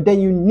 But then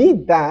you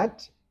need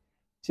that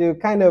to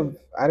kind of,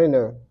 I don't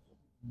know.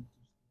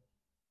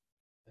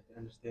 I can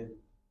understand.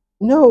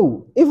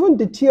 No, even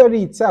the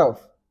theory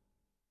itself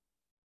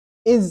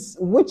is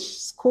which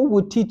school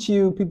would teach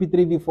you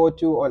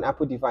PP3V42 on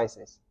Apple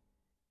devices?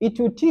 It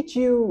will teach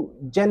you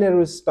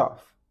general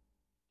stuff.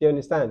 Do you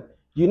understand?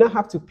 You now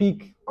have to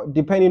pick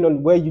depending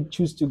on where you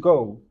choose to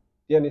go.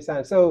 Do you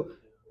understand? So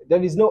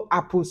there is no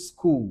Apple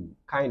school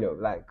kind of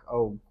like,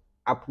 oh,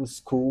 Apple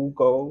school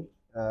go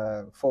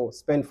for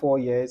spend 4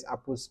 years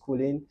Apple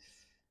schooling.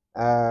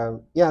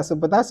 Yeah, so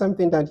but that's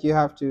something that you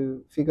have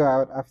to figure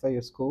out after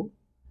your school,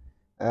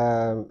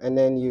 and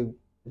then you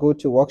go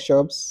to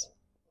workshops.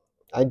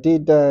 I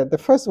did the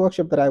first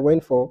workshop that I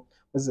went for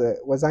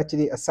was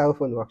actually a cell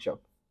phone workshop.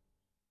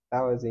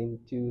 That was in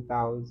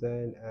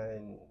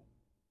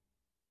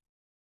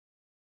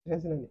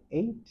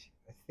 2008,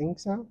 I think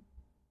so.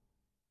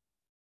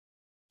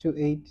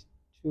 28,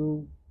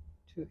 2,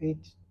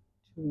 28,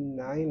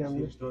 29. I'm So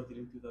you not, started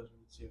in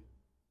 2007.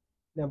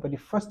 no, but the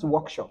first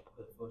workshop,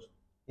 The first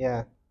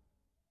yeah,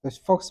 the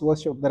first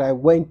workshop that I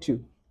went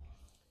to.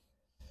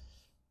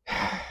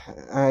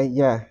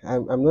 Yeah,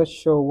 I'm not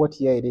sure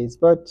what year it is,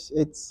 but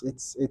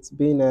it's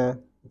been a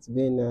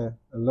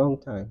long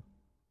time.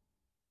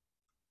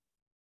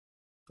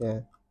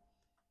 Yeah.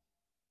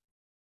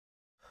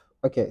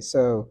 Okay,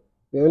 so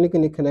we're only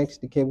going to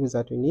connect the cables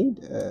that we need,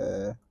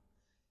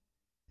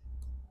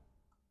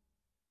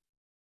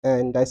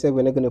 and I said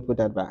we're not going to put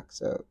that back,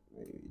 so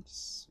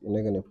we're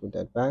not going to put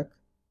that back.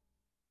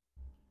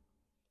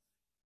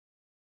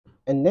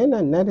 And then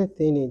another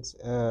thing is,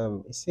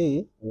 you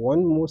see,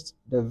 one most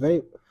the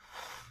very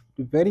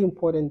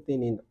important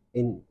thing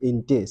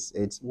in this,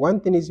 it's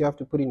one thing is you have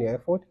to put in your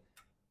effort,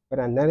 but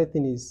another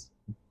thing is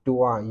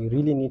dua. You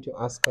really need to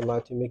ask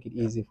Allah to make it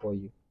easy for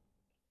you.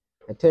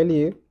 I tell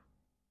you,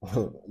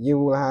 you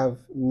will have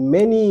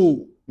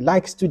many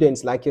like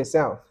students like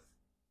yourself.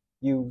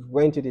 You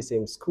went to the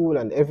same school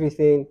and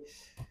everything,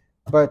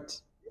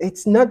 but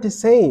it's not the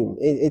same.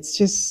 It's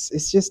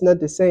just not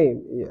the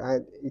same.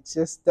 It's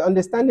just the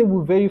understanding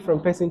will vary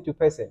from person to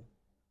person.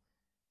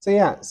 So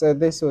yeah, so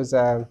this was.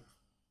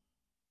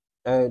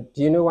 Do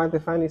you know why the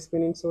fan is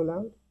spinning so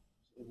loud?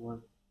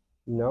 one.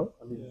 No,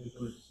 I mean,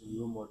 because it's a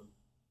new model.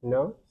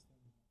 no,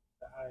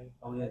 The eye.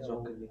 Oh, yeah, it's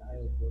okay. The eye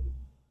of body.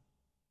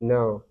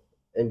 no.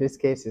 In this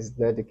case, it's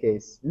not the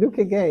case. Look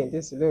again.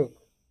 Just look.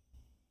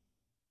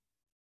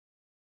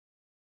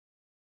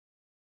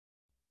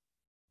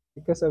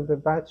 Because of the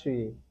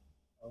battery.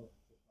 Oh,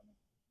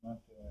 not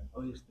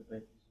Oh, yes, the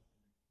battery.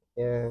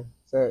 Yeah.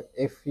 So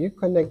if you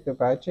connect the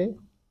battery,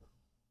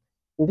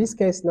 in this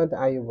case, not the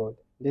IO board.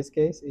 In this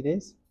case, it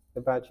is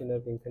the battery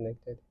not being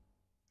connected.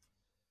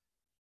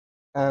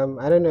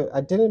 I don't know. I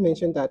didn't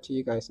mention that to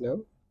you guys.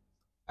 No,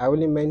 I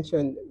only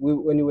mentioned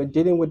when we were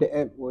dealing with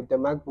the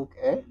MacBook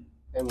Air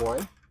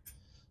M1.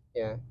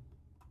 Yeah.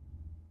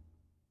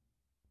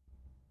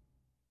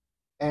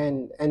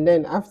 And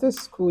then after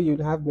school,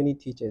 you'd have many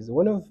teachers.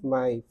 One of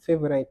my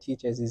favorite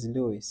teachers is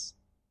Lewis.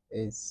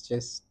 It's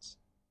just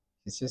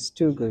he's just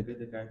too good.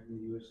 The guy from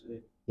the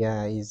USA.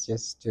 Yeah, he's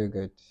just too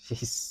good.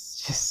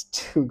 He's just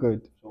too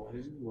good. So why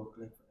doesn't he work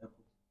like for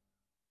Apple?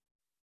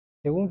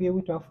 They won't be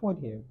able to afford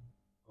him.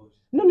 Oh,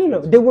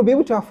 No. They will be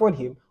able to afford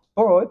him,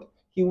 but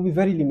he will be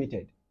very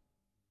limited.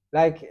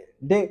 Like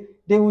they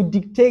will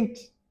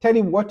dictate, tell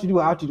him what to do,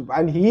 how to do,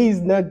 and he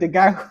is not the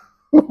guy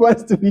who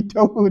wants to be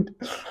told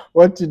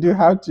what to do,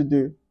 how to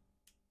do.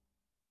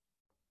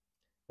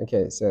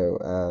 Okay,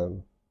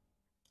 so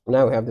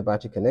now we have the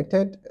battery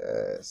connected.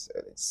 So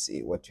let's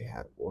see what we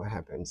have. What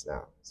happens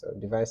now? So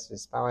device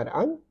is powered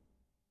on.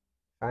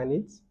 Fan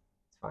it. It's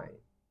fine.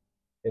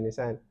 You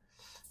understand?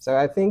 So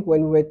I think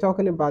when we were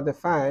talking about the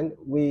fan,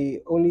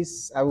 we only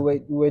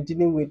we were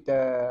dealing with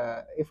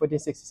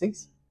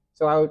A1466.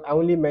 So I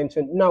only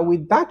mentioned now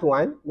with that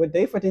one with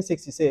the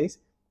A1466.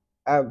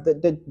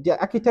 The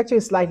architecture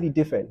is slightly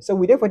different. So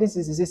with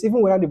A1466,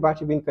 even without the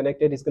battery being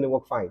connected, it's going to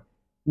work fine.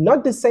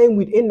 Not the same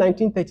with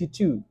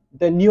A1932,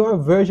 the newer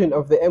version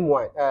of the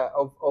M1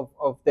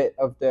 of the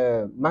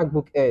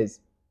MacBook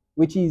Airs,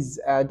 which is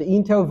the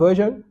Intel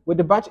version with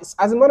the battery.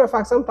 As a matter of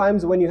fact,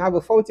 sometimes when you have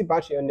a faulty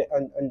battery on the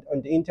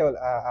Intel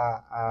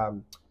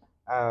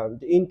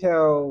the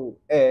Intel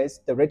Airs,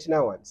 the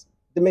Retina ones,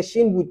 the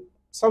machine would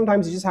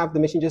sometimes you just have the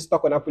machine just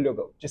stuck on Apple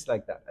logo, just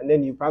like that, and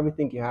then you probably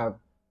think you have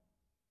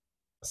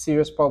a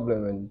serious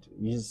problem, and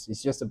it's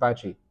just a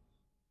battery.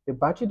 The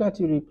battery that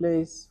you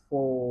replace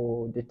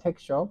for the tech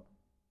shop,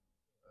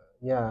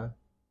 yeah,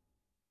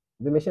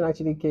 the machine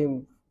actually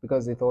came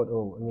because they thought,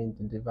 oh, I mean,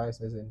 the device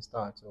doesn't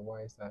start, so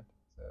why is that?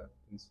 So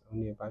it's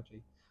only a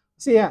battery.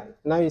 See, yeah,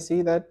 now you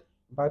see that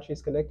battery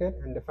is connected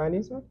and the fan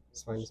is what?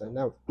 It's fine. So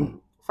now,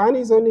 fan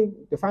is only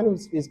the fan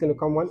is going to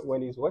come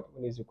when it's what?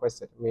 When it's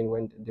requested. I mean,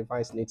 when the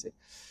device needs it.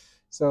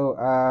 So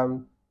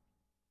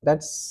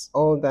that's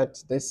all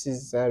that this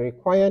is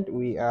required.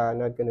 We are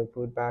not going to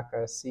put back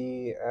a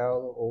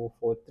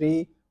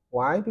CL043.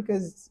 Why?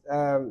 Because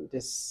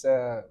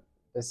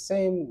the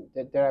same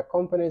that there are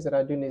companies that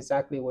are doing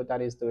exactly what that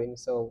is doing.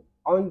 So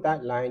on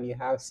that line, you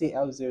have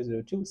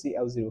CL002,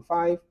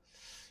 CL05.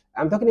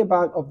 I'm talking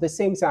about of the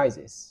same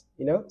sizes,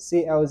 you know,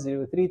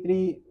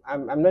 CL033.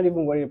 I'm not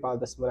even worried about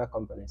the smaller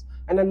companies.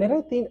 And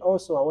another thing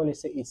also I want to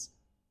say is,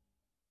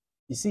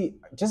 you see,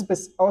 just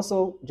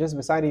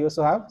beside it, you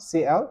also have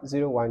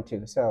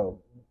CL012. So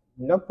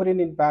not putting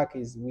it back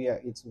is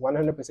it's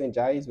 100%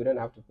 jais. We don't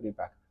have to put it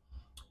back.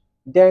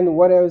 Then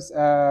what else?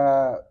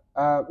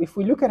 If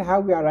we look at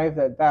how we arrived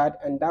at that,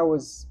 and that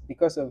was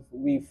because of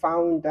we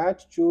found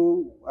that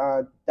through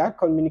that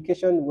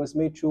communication was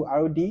made through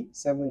ROD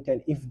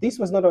 710. If this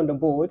was not on the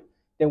board,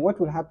 then what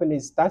will happen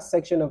is that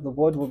section of the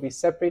board will be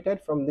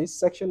separated from this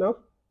section of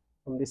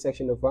from that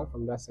section of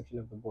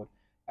the board.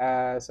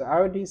 So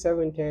ROD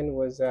 710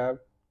 was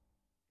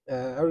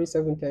ROD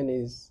 710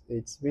 is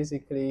it's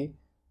basically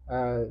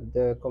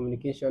the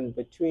communication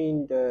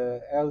between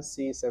the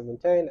LC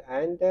 710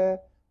 and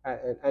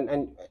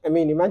I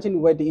mean, imagine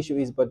where the issue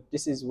is, but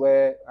this is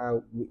where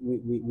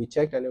we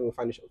checked and then we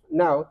found it.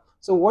 Now,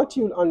 so what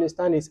you'll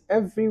understand is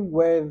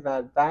everywhere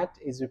that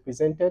is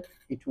represented,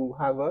 it will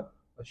have a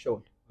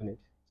short on it.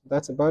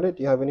 That's about it.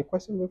 Do you have any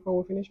question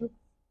before we finish up?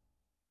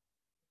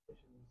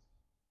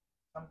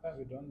 Sometimes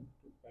we don't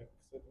put back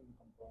certain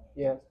components.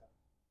 Yeah.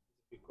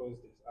 Because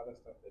there's other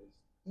stuff that is.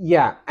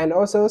 Yeah, and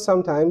also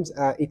sometimes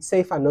it's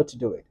safer not to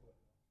do it.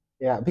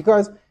 Yeah,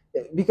 because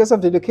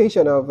of the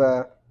location of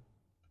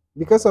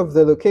because of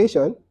the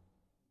location,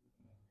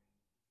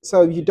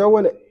 so you don't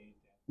want to.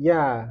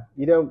 Yeah,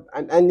 you don't,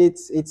 and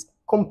it's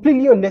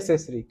completely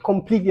unnecessary.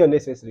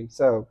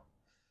 So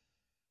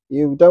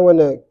you don't want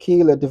to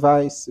kill a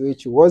device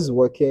which was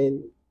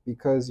working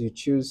because you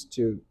choose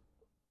to,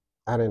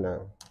 I don't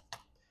know.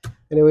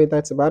 Anyway,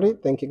 that's about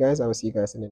it. Thank you guys. I will see you guys in the